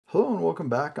Hello and welcome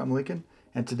back. I'm Lincoln,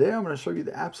 and today I'm going to show you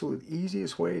the absolute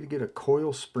easiest way to get a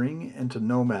coil spring into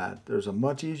Nomad. There's a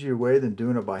much easier way than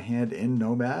doing it by hand in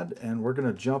Nomad, and we're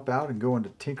going to jump out and go into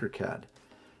Tinkercad.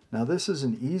 Now this is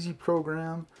an easy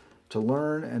program to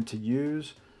learn and to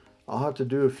use. I'll have to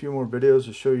do a few more videos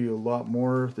to show you a lot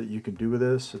more that you can do with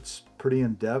this. It's pretty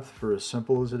in-depth for as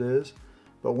simple as it is.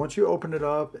 But once you open it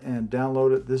up and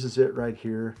download it, this is it right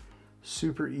here.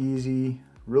 Super easy.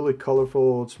 Really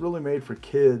colorful. It's really made for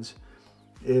kids.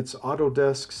 It's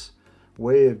Autodesk's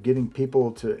way of getting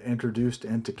people to introduced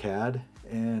into CAD,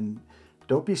 and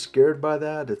don't be scared by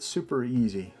that. It's super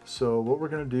easy. So what we're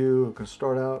going to do, we're going to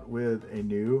start out with a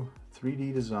new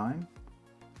 3D design.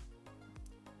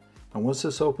 And once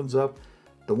this opens up,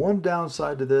 the one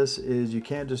downside to this is you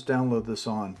can't just download this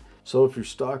on. So if you're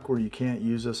stuck where you can't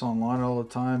use this online all the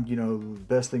time, you know, the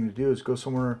best thing to do is go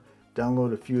somewhere,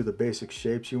 download a few of the basic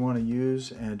shapes you want to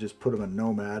use and just put them in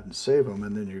Nomad and save them,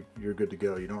 and then you're good to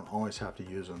go. You don't always have to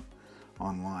use them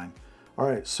online. All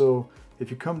right, so if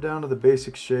you come down to the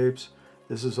basic shapes,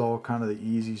 this is all kind of the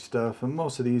easy stuff, and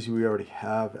most of these we already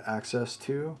have access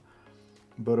to.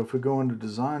 But if we go into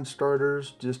design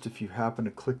starters, just if you happen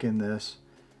to click in this,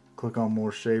 click on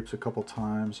more shapes a couple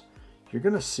times, you're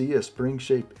going to see a spring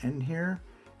shape in here,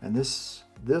 and this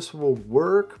will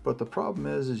work, but the problem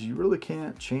is you really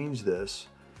can't change this.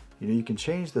 You know, you can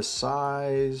change the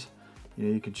size, you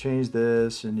know, you can change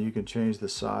this, and you can change the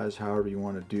size however you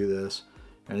want to do this.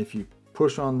 And if you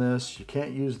push on this, you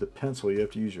can't use the pencil, you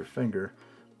have to use your finger,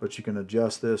 but you can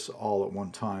adjust this all at one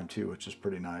time too, which is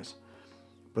pretty nice.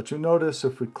 But you'll notice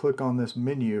if we click on this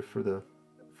menu for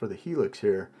the helix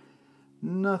here,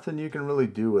 nothing you can really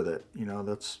do with it. You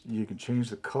know, you can change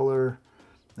the color,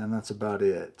 and that's about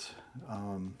it.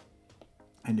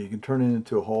 And you can turn it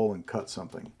into a hole and cut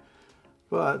something.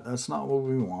 But that's not what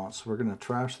we want, so we're going to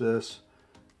trash this.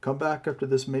 Come back up to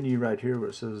this menu right here where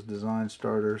it says Design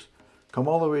Starters. Come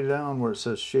all the way down where it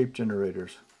says Shape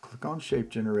Generators. Click on Shape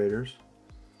Generators.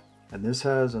 And this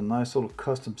has a nice little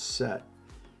custom set.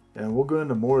 And we'll go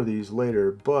into more of these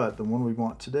later, but the one we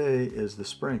want today is the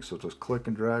spring. So just click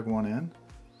and drag one in.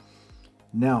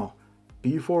 Now,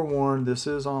 be forewarned, this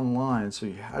is online, so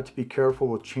you have to be careful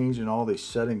with changing all these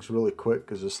settings really quick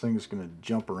because this thing is going to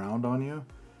jump around on you.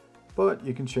 But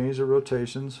you can change the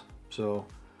rotations. So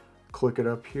click it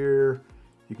up here.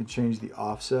 You can change the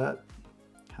offset,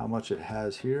 how much it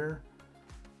has here.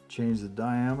 Change the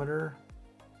diameter.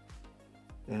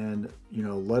 And, you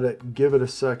know, give it a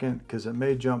second because it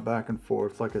may jump back and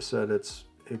forth. Like I said,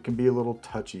 it can be a little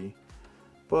touchy.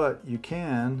 But you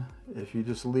can, if you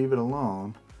just leave it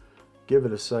alone, give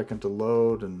it a second to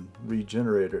load and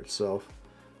regenerate itself.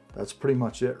 That's pretty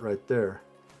much it right there.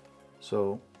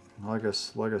 So like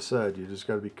I said, you just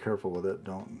got to be careful with it.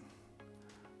 Don't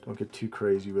get too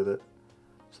crazy with it.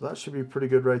 So that should be pretty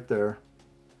good right there.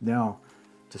 Now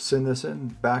to send this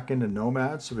back into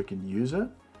Nomad so we can use it,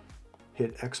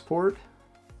 hit export.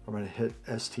 I'm going to hit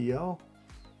STL,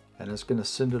 and it's going to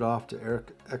send it off to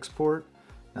export.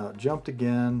 Now it jumped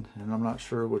again, and I'm not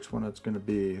sure which one it's going to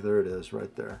be. There it is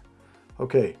right there.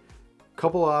 Okay,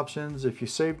 couple options. If you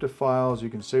save to files, you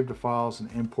can save to files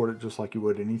and import it just like you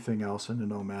would anything else into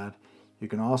Nomad. You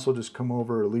can also just come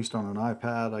over, at least on an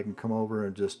iPad, I can come over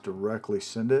and just directly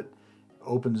send it.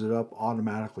 Opens it up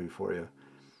automatically for you.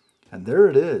 And there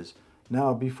it is.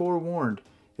 Now be forewarned,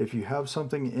 if you have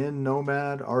something in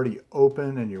Nomad already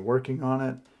open and you're working on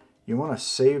it, you want to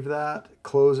save that,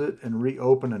 close it, and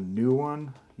reopen a new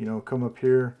one. You know, come up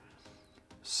here,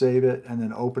 save it, and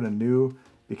then open a new.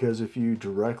 Because if you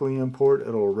directly import,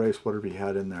 it'll erase whatever you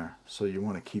had in there. So you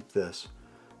want to keep this.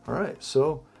 All right,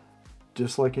 so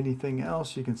just like anything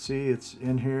else, you can see it's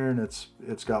in here and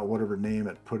it's got whatever name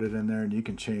it put it in there, and you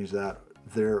can change that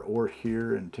there or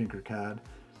here in Tinkercad.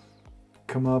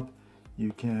 Come up,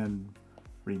 you can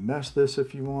remesh this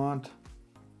if you want,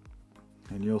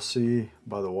 and you'll see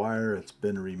by the wire it's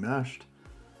been remeshed.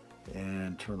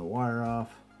 And turn the wire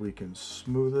off. We can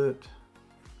smooth it.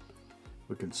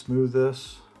 We can smooth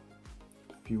this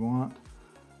if you want,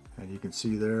 and you can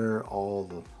see there all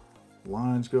the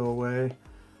lines go away.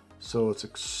 So it's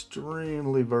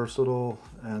extremely versatile,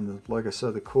 and like I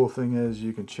said, the cool thing is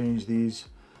you can change these.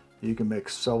 You can make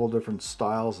several different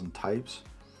styles and types.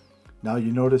 Now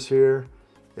you notice here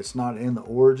it's not in the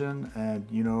origin, and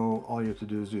you know all you have to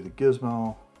do is do the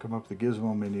gizmo, come up to the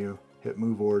gizmo menu, hit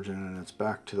move origin, and it's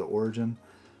back to the origin.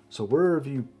 So wherever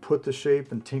you put the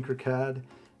shape in Tinkercad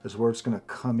is where it's going to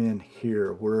come in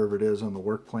here. Wherever it is on the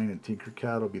work plane in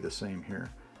Tinkercad will be the same here,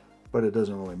 but it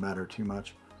doesn't really matter too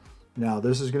much. Now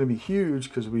this is going to be huge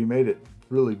because we made it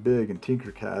really big in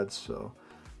Tinkercad, so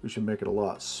we should make it a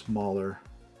lot smaller.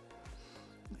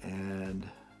 and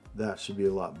that should be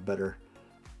a lot better.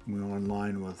 We're in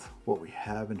line with what we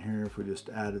have in here. If we just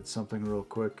added something real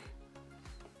quick,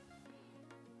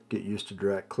 get used to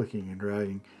drag, clicking and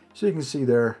dragging. So you can see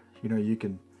there, you know, you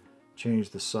can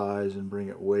change the size and bring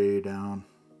it way down.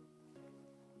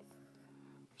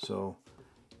 So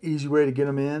easy way to get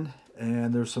them in.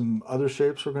 And there's some other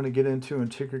shapes we're going to get into in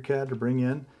Tinkercad to bring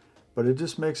in, but it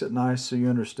just makes it nice so you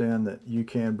understand that you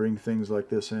can bring things like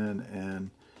this in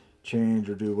and change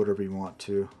or do whatever you want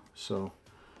to. So,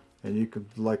 and you could,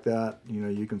 like that, you know,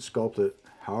 you can sculpt it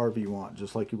however you want,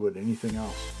 just like you would anything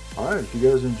else. All right, if you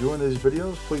guys are enjoying these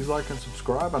videos, please like and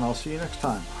subscribe, and I'll see you next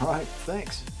time. All right,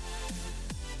 thanks.